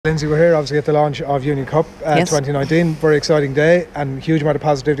Lindsay, we're here obviously at the launch of Union Cup Yes. 2019. Very exciting day and huge amount of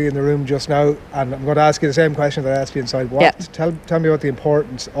positivity in the room just now. And I'm going to ask you the same question that I asked you inside. Tell me about the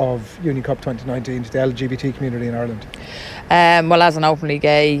importance of Union Cup 2019 to the LGBT community in Ireland. Well, as an openly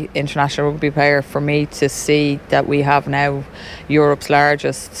gay international rugby player, for me to see that we have now Europe's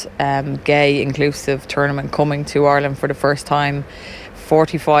largest gay inclusive tournament coming to Ireland for the first time,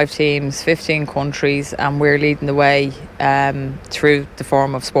 45 teams, 15 countries, and we're leading the way through the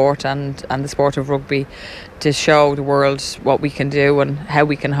form of sport and the sport of rugby to show the world what we can do and how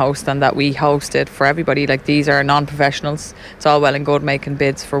we can host, and that we host it for everybody. Like, these are non-professionals. It's all well and good making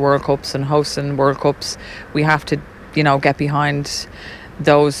bids for World Cups and hosting World Cups. We have to, get behind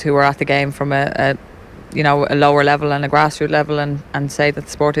those who are at the game from a lower level and a grassroots level, and say that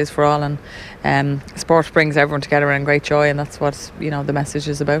the sport is for all, and sport brings everyone together in great joy, and that's what the message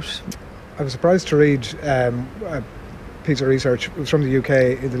is about. I was surprised to read a piece of research. It was from the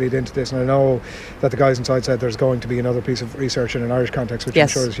UK in the lead into this, and I know that the guys inside said there's going to be another piece of research in an Irish context, which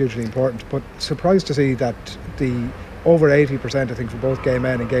Yes. I'm sure is hugely important, but surprised to see that the over 80%, I think, for both gay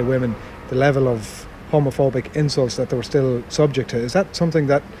men and gay women, the level of homophobic insults that they were still subject to. Is that something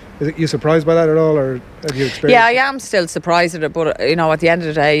that, are you surprised by that at all, or have you experienced? Yeah, I am still surprised at it, but at the end of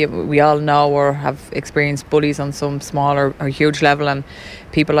the day, we all know or have experienced bullies on some small or huge level, and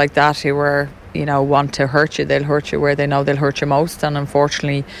people like that who are want to hurt you, they'll hurt you where they know they'll hurt you most. And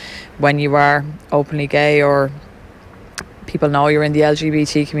unfortunately, when you are openly gay or people know you're in the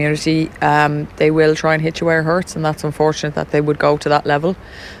LGBT community, they will try and hit you where it hurts, and that's unfortunate that they would go to that level.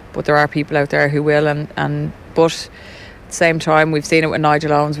 But there are people out there who will, but at the same time, we've seen it with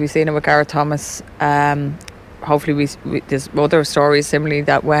Nigel Owens, we've seen it with Gareth Thomas. Hopefully there's other stories similarly,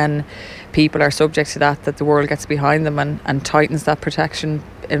 that when people are subject to that the world gets behind them and tightens that protection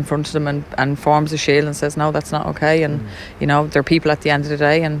in front of them and forms a shield and says, no, that's not okay. And they're people at the end of the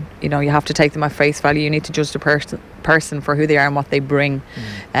day, and you have to take them at face value. You need to judge the person for who they are and what they bring,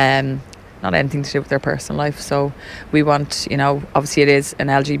 not anything to do with their personal life. So we want, obviously it is an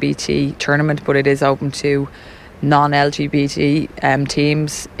LGBT tournament, but it is open to non-LGBT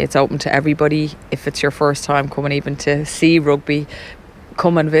teams. It's open to everybody. If it's your first time coming even to see rugby,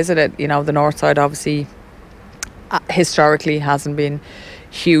 come and visit it. The north side obviously historically hasn't been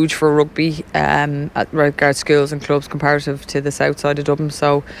huge for rugby at regard schools and clubs comparative to the south side of Dublin,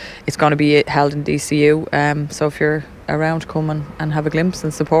 so it's going to be held in DCU. So if you're around, come and have a glimpse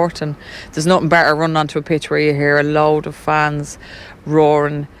and support. And there's nothing better running onto a pitch where you hear a load of fans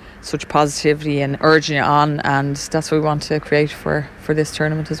roaring such positivity and urging you on, and that's what we want to create for this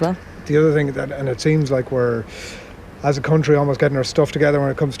tournament as well. The other thing, and it seems like we're, as a country, almost getting our stuff together when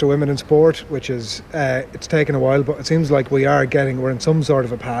it comes to women in sport, which is, it's taken a while, but it seems like we're in some sort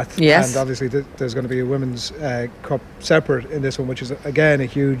of a path. Yes. And obviously there's going to be a women's cup separate in this one, which is again a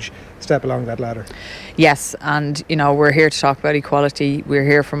huge step along that ladder. Yes, and we're here to talk about equality. We're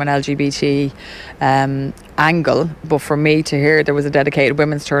here from an LGBT angle, but for me to hear there was a dedicated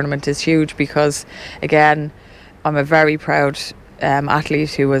women's tournament is huge, because again, I'm a very proud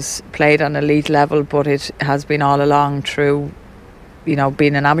athlete who has played on elite level, but it has been all along through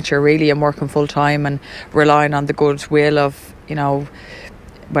being an amateur really, and working full time and relying on the goodwill of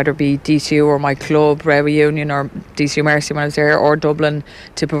whether it be DCU or my club, Rugby Union, or DCU Mercy when I was there, or Dublin,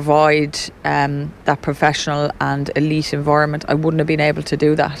 to provide that professional and elite environment. I wouldn't have been able to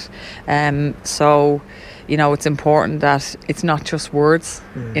do that. So it's important that it's not just words.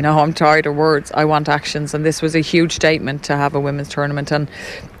 I'm tired of words. I want actions, and this was a huge statement to have a women's tournament. And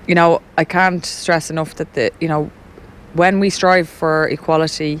I can't stress enough that when we strive for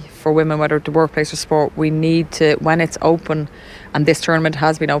equality for women, whether at the workplace or sport, we need to, when it's open, and this tournament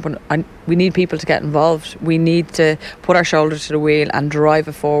has been open, and we need people to get involved. We need to put our shoulder to the wheel and drive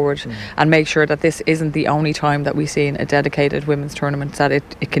it forward, and make sure that this isn't the only time that we've seen a dedicated women's tournament, that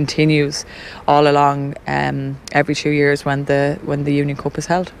it continues all along every 2 years when the Union Cup is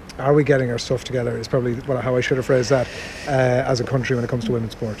held. Are we getting our stuff together is probably how I should have phrased that, as a country when it comes to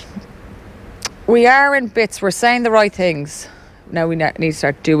women's sport. We are in bits. We're saying the right things. Now we need to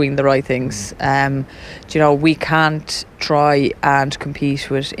start doing the right things. We can't try and compete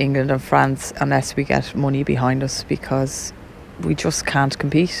with England and France unless we get money behind us, because we just can't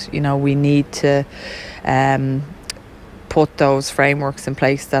compete. We need to put those frameworks in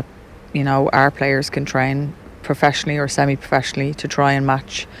place that our players can train professionally or semi-professionally to try and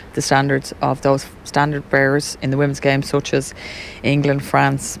match the standards of those standard bearers in the women's game, such as England,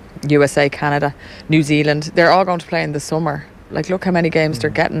 France, USA, Canada, New Zealand. They're all going to play in the summer. Like, look how many games they're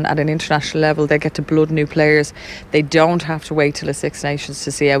getting at an international level. They get to blood new players. They don't have to wait till the Six Nations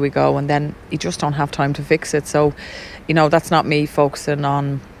to see how we go, and then you just don't have time to fix it. So, that's not me focusing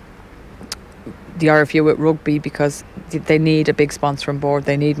on the RFU with rugby, because they need a big sponsor on board.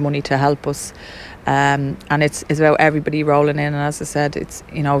 They need money to help us. And it's about everybody rolling in. And as I said, it's,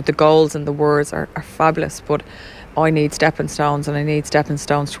 you know, the goals and the words are fabulous, but I need stepping stones, and I need stepping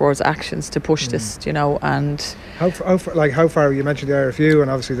stones towards actions to push this, you know. And how far, you mentioned the RFU and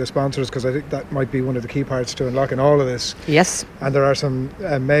obviously the sponsors, because I think that might be one of the key parts to unlocking all of this. Yes. And there are some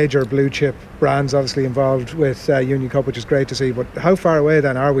major blue chip brands obviously involved with Union Cup, which is great to see. But how far away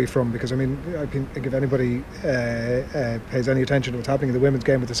then are we from, because I mean, I think if anybody pays any attention to what's happening in the women's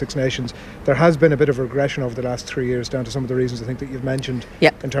game with the Six Nations, there has been a bit of regression over the last 3 years, down to some of the reasons I think that you've mentioned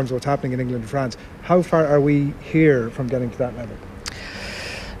in terms of what's happening in England and France. How far are we here from getting to that level?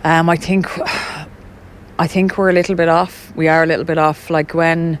 I think we're a little bit off. We are a little bit off. Like,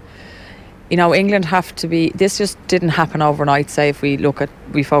 when, you know, England have to be, this just didn't happen overnight. Say if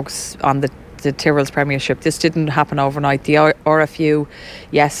we focus on the Tyrrell's Premiership, this didn't happen overnight. The RFU,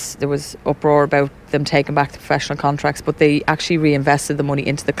 yes, there was uproar about them taking back the professional contracts, but they actually reinvested the money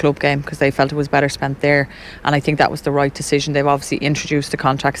into the club game because they felt it was better spent there, and I think that was the right decision. They've obviously introduced the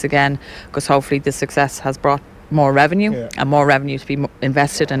contracts again because hopefully the success has brought more revenue, and more revenue to be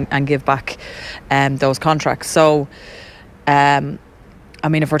invested and give back those contracts. So I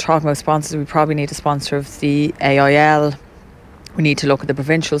mean, if we're talking about sponsors, we probably need a sponsor of the AIL. We need to look at the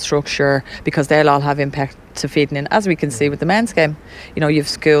provincial structure, because they'll all have impact to feeding in, as we can see with the men's game. You know, you have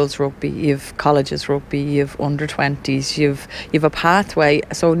schools rugby, you have colleges rugby, you have under 20s, you have a pathway.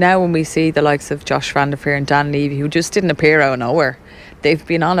 So now when we see the likes of Josh Van der Veer and Dan Levy, who just didn't appear out of nowhere, they've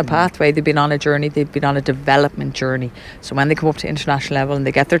been on a pathway, they've been on a journey, they've been on a development journey. So when they come up to international level and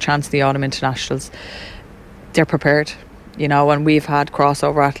they get their chance in the autumn internationals, they're prepared, you know. And we've had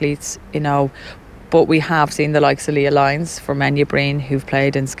crossover athletes, you know, but we have seen the likes of Leah Lyons from Enya Breen, who've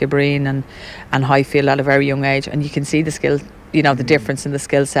played in Skibbereen and Highfield at a very young age, and you can see the skill, you know, the difference in the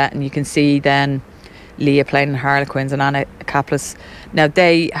skill set. And you can see then Leah playing in Harlequins and Anna Kaplis. Now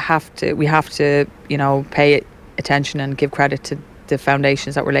we have to, you know, pay attention and give credit to the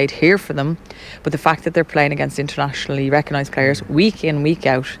foundations that were laid here for them, but the fact that they're playing against internationally recognised players week in, week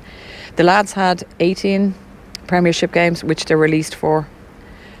out. The lads had 18 Premiership games, which they're released for.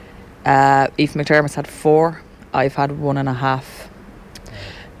 Aoife McDermott's had 4. I've had 1.5.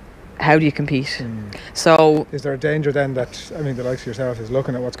 How do you compete? So is there a danger then that, I mean, the likes of yourself is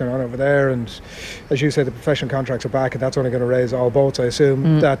looking at what's going on over there, and as you say, the professional contracts are back, and that's only going to raise all boats, I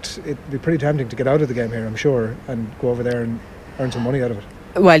assume, that it'd be pretty tempting to get out of the game here, I'm sure, and go over there and earn some money out of it.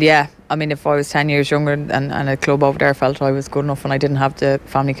 Well, yeah. I mean, if I was 10 years younger and a club over there felt I was good enough and I didn't have the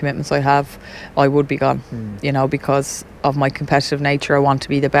family commitments I have, I would be gone, you know, because of my competitive nature. I want to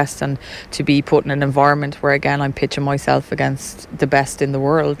be the best, and to be put in an environment where, again, I'm pitching myself against the best in the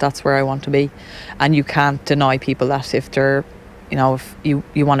world. That's where I want to be. And you can't deny people that if they're, you know, if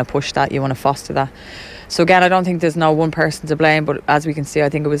you want to push that, you want to foster that. So again, I don't think there's no one person to blame, but as we can see, I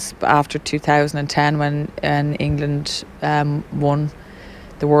think it was after 2010 when England won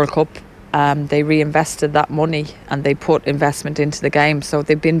the World Cup, they reinvested that money and they put investment into the game. So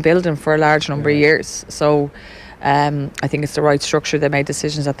they've been building for a large number of years. So I think it's the right structure. They made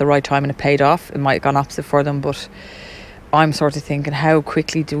decisions at the right time and it paid off. It might have gone opposite for them, but I'm sort of thinking, how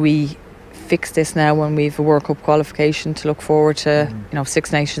quickly do we fix this now when we've a World Cup qualification to look forward to, you know,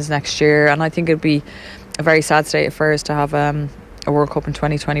 Six Nations next year? And I think it'd be a very sad state of affairs to have a World Cup in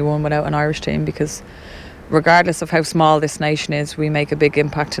 2021 without an Irish team, because regardless of how small this nation is, we make a big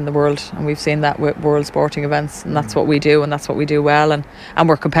impact in the world, and we've seen that with world sporting events, and that's what we do, and that's what we do well, and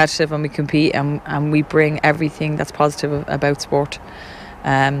we're competitive and we compete, and we bring everything that's positive about sport,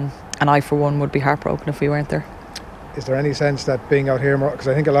 and I for one would be heartbroken if we weren't there. Is there any sense that being out here more, because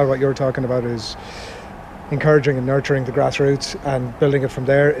I think a lot of what you're talking about is encouraging and nurturing the grassroots and building it from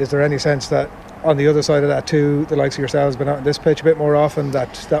there, is there any sense that on the other side of that too, the likes of yourselves been out on this pitch a bit more often,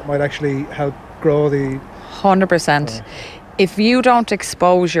 that might actually help grow the 100%. If you don't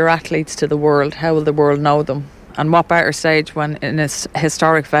expose your athletes to the world, how will the world know them? And what better stage when in a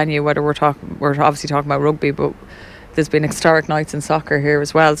historic venue, whether we're obviously talking about rugby, but there's been historic nights in soccer here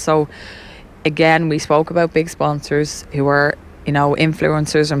as well. So again, we spoke about big sponsors who are, you know,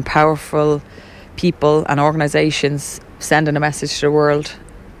 influencers and powerful people and organisations sending a message to the world.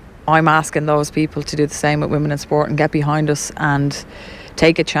 I'm asking those people to do the same with women in sport and get behind us and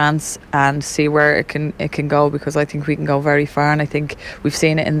take a chance and see where it can go, because I think we can go very far. And I think we've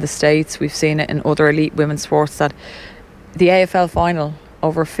seen it in the States, we've seen it in other elite women's sports, that the AFL final,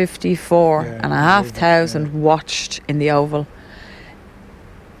 over 54,500 watched in the Oval.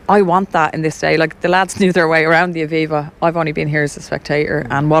 I want that in this day. Like, the lads knew their way around the Aviva. I've only been here as a spectator,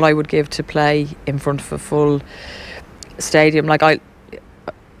 and what I would give to play in front of a full stadium, like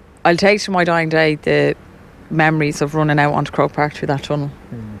I'll take to my dying day the memories of running out onto Croke Park through that tunnel,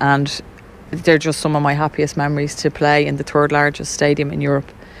 and they're just some of my happiest memories, to play in the third largest stadium in Europe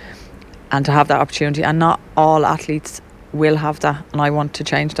and to have that opportunity. And not all athletes will have that, and I want to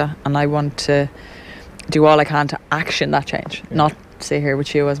change that, and I want to do all I can to action that change, not sit here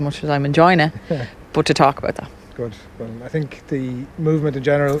with you as much as I'm enjoying it, but to talk about that. Good. Well, I think the movement in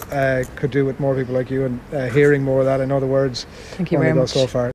general could do with more people like you, and hearing more of that. I know the words Thank you very only go much. so far.